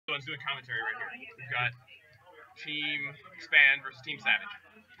Everyone's doing commentary right here. We've got Team Span versus Team Savage.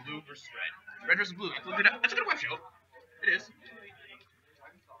 Blue versus red. Red versus blue. That's a good web show. It is.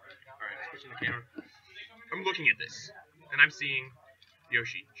 Alright, switching the camera. I'm looking at this, and I'm seeing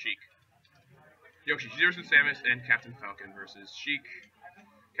Yoshi, Sheik. Yoshi versus Samus, and Captain Falcon versus Sheik.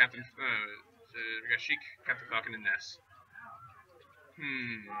 We got Sheik, Captain Falcon, and Ness.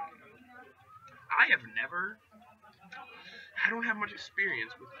 I don't have much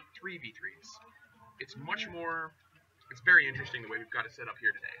experience with 3v3s. It's very interesting the way we've got it set up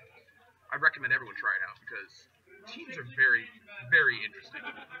here today. I recommend everyone try it out because teams are very, very interesting.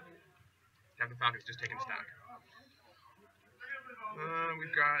 Captain Falcon's just taking stock.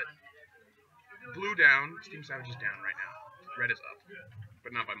 We've got blue down. Team Savage is down right now. Red is up,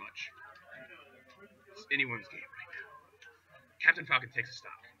 but not by much. It's anyone's game right now. Captain Falcon takes a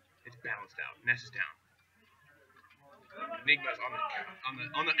stock. It's balanced out. Ness is down. Enigma's on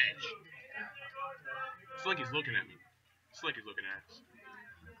the edge. Slinky's looking at me. Slinky's looking at us.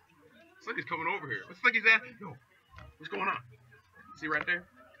 Slinky's coming over here. What's Slinky's at? Yo, what's going on? See right there?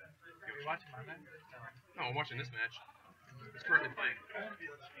 Are you watching my match? No, I'm watching this match. It's currently playing.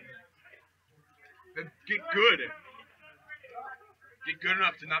 Then get good. Get good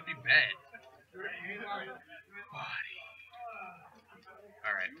enough to not be bad. Body.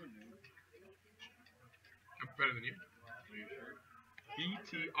 Alright. I'm better than you.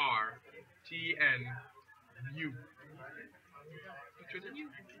 BTRTNU. Better than you?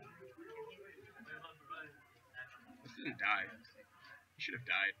 This didn't die. He should have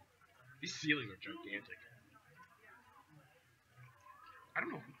died. These ceilings are gigantic. I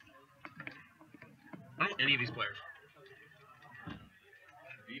don't know any of these players.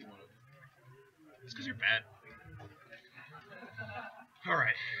 These one of them. It's because you're bad.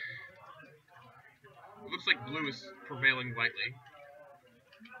 Alright. It looks like blue is prevailing lightly.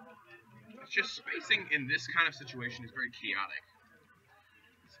 It's just spacing in this kind of situation is very chaotic.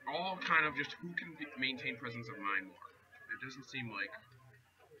 It's all kind of just who can maintain presence of mind more. It doesn't seem like...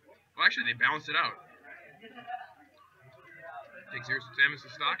 Well, actually, they balanced it out. Take 0 Samus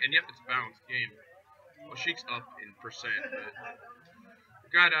to stock, and yep, it's a balanced game. Well, Sheik's up in percent, but... We've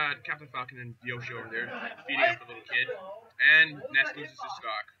got Captain Falcon and Yoshi over there, feeding up the little kid. And Ness loses his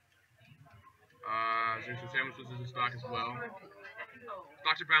stock. 0 Samus loses his stock as well.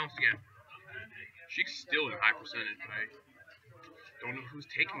 Stocks are balanced again. Sheik's still in high percentage, but I don't know who's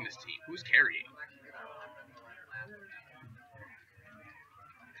taking this team. Who's carrying?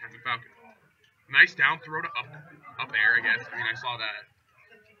 Captain Falcon. Nice down throw to up air, I guess. I mean, I saw that.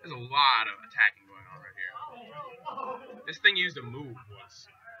 There's a lot of attacking going on right here. This thing used a move once.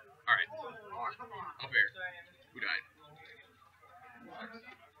 Alright. Up air. Who died?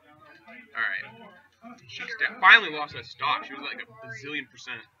 Alright. Sheik's finally lost that stock. She was like a bazillion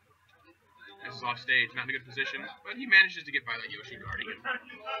percent. This is off stage, not in a good position, but he manages to get by that Yoshi guarding him.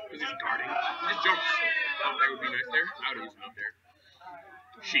 Because he's guarding. He just jumps. That would be nice there. I would have used him up there.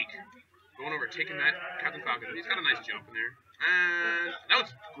 Sheik. Going over, taking that Captain Falcon. He's got a nice jump in there. And that was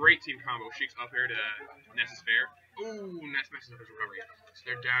a great team combo. Sheik's up here to Ness's fair. Ooh, Ness messes up his recovery. So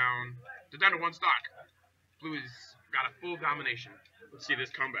they're down to one stock. Blue has got a full domination. Let's see this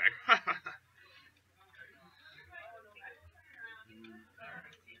comeback.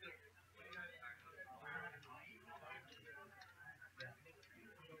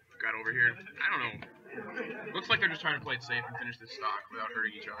 Got over here. I don't know. Looks like they're just trying to play it safe and finish this stock without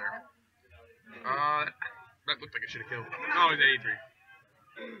hurting each other. That looked like it should have killed it. Oh, he's at 83.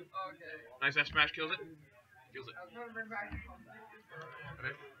 Nice Sm4sh kills it. Kills it.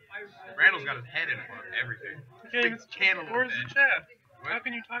 Randall's got his head in front of everything. Okay, where's the chat? What? How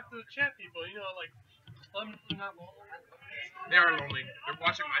can you talk to the chat people? You know, like, not lonely. They are lonely. They're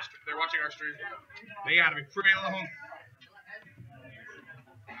watching our stream. They gotta be pretty alone.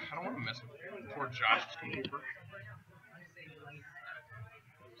 I don't want to mess with poor Josh's computer.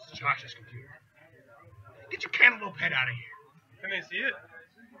 It's Josh's computer. Get your cantaloupe head out of here. Can they see it?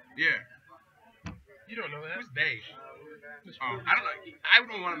 Yeah. You don't know that. Who's they? Oh, I don't know. I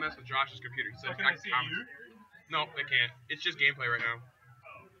wouldn't want to mess with Josh's computer. He said, can they see you? No, they can't. It's just gameplay right now.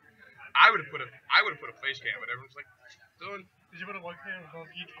 I would have put a face cam, but everyone's like, Dylan. Did you put a webcam above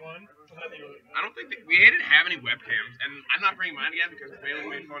each one? I don't think we didn't have any webcams, and I'm not bringing mine again because Bailey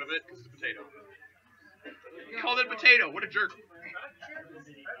made fun of it because it's a potato. He called it a potato. What a jerk.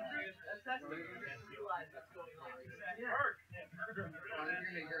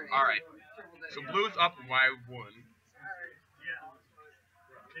 All right. So blue's up by 1. What are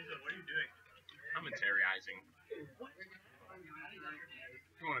you doing? Commentaryizing.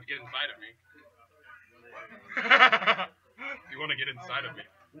 You want to get inside of me? You want to get inside of me?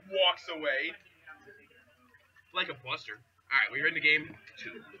 walks away like a buster. Alright, we're in the game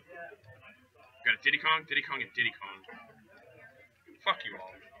 2. Got a Diddy Kong, and Diddy Kong. Fuck you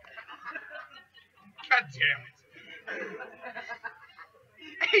all. God damn it.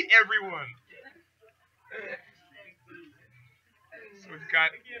 I hate everyone. So we've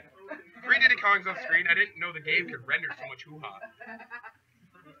got 3 Diddy Kongs on screen. I didn't know the game could render so much hoo-ha.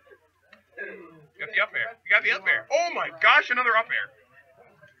 Got the up air. You got the up air. Oh my gosh, another up air.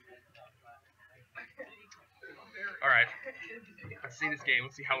 Alright. Let's see this game.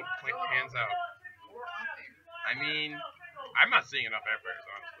 Let's see how it pans out. I mean, I'm not seeing enough up airs,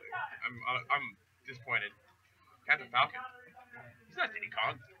 honestly. I'm disappointed. Captain Falcon. He's not Diddy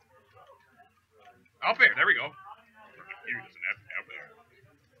Kong. Up air. There we go. He doesn't have up air.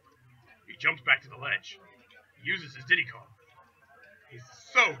 He jumps back to the ledge. He uses his Diddy Kong. He's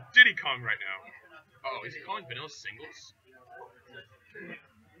so Diddy Kong right now. Uh oh, is he calling vanilla singles?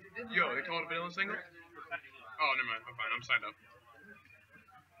 Yo, they call it a vanilla single? Oh, never mind. I'm fine. I'm signed up.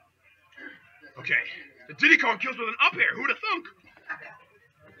 Okay. The Diddy Kong kills with an up air. Who'da thunk?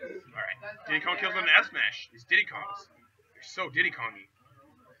 Alright. Diddy Kong kills with an Smash. These Diddy Kongs. They're so Diddy Kongy.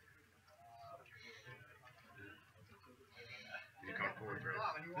 Diddy Kong forward throw.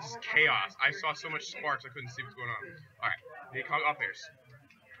 This is chaos. I saw so much sparks I couldn't see what's going on. Alright. Diddy Kong up airs.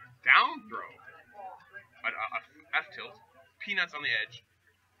 Down throw. F tilt. Peanuts on the edge.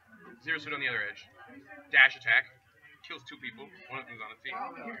 Zero suit on the other edge. Dash attack. Kills 2 people. One of them's on the team.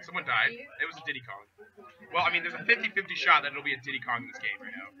 Someone died. It was a Diddy Kong. Well, I mean, there's a 50-50 shot that it'll be a Diddy Kong in this game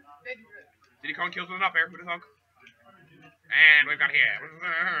right now. Diddy Kong kills with an up air. Who'da thunk? And we've got here.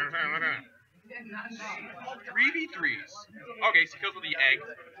 3v3s. Okay, so he kills with the egg.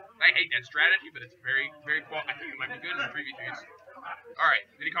 I hate that strategy, but it's very, very cool. I think it might be good in 3v3s. Alright,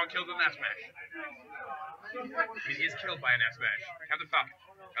 Diddy Kong kills with an Smash. He is killed by an Smash. Captain Falcon.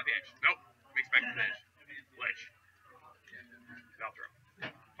 Got the edge. Nope. Makes back to the edge. Ledge. Down throw.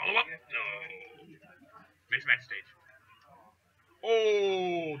 Follow up. No. Makes back to stage.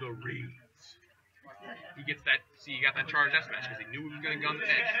 Oh, the reads. He gets that. See, he got that charged Smash because he knew he was going to gun the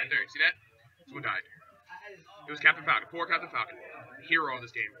edge right there. See that? Someone died. It was Captain Falcon. Poor Captain Falcon. Hero of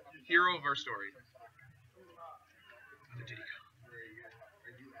this game. Hero of our story. The Diddy Kong.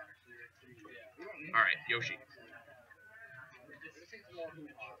 Alright, Yoshi.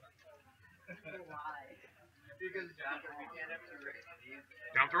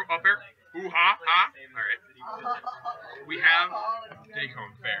 Down throw, up air. Ooh ha ha. Alright. We have Diddy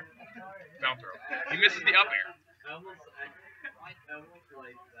Kong. Fair. Down throw. He misses the up air.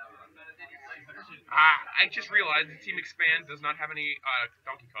 I just realized the Team Expand does not have any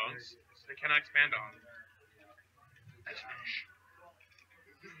Donkey Kongs, so they cannot expand on. Smash.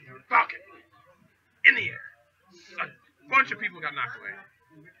 Falcon! In the air. A bunch of people got knocked away.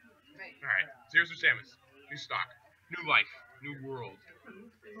 Alright, Zero Suit Samus. New stock. New life. New world.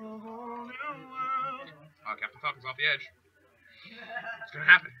 Captain Falcon's off the edge. What's gonna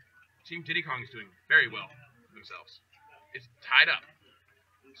happen? Team Diddy Kong is doing very well for themselves. It's tied up.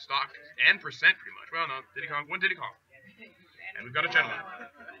 Stock and percent pretty much. Well, no, Diddy Kong, 1 Diddy Kong. And we've got a gentleman.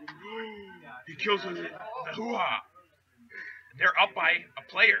 He kills with the hoo-ha. They're up by a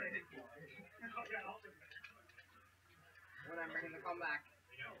player.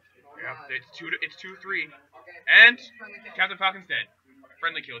 Yeah, it's 2-3. And Captain Falcon's dead.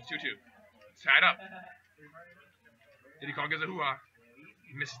 Friendly kill, it's 2-2. It's tied up. Diddy Kong gets a hoo-ha.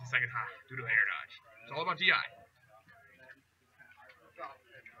 He misses the second ha due to the air dodge. It's all about DI.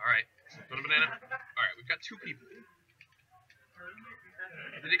 Alright, put a banana. Alright, we've got 2 people.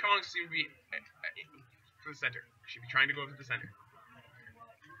 Diddy Kong seems to be to the center. Should be trying to go to the center.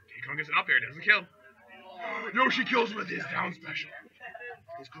 Diddy Kong gets an up air, doesn't kill. Yoshi kills with his down special.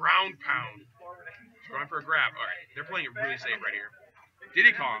 His ground pound. He's going for a grab. Alright, they're playing it really safe right here. Diddy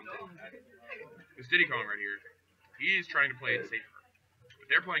Kong. This Diddy Kong right here. He's trying to play it safer. But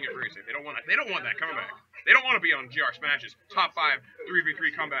they're playing it very safe. They don't want that comeback. They don't want to be on GR Smashes, top 5,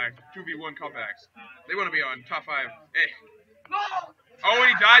 3v3 comeback, 2v1 comebacks. They want to be on top 5. Oh, and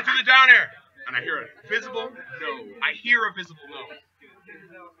he died through the down air. And I hear a visible no. I hear a visible no.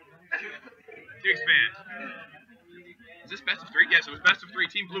 To expand. Is this best of 3? Yes, it was best of 3.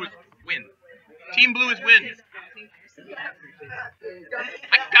 Team Blue is win. Team Blue is win.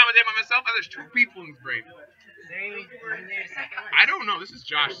 I can commentate by myself. There's 2 people in this break. I don't know. This is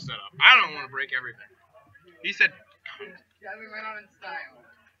Josh's setup. I don't want to break everything. He said, Yeah, we went out in style.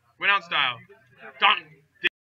 Went out in style. Don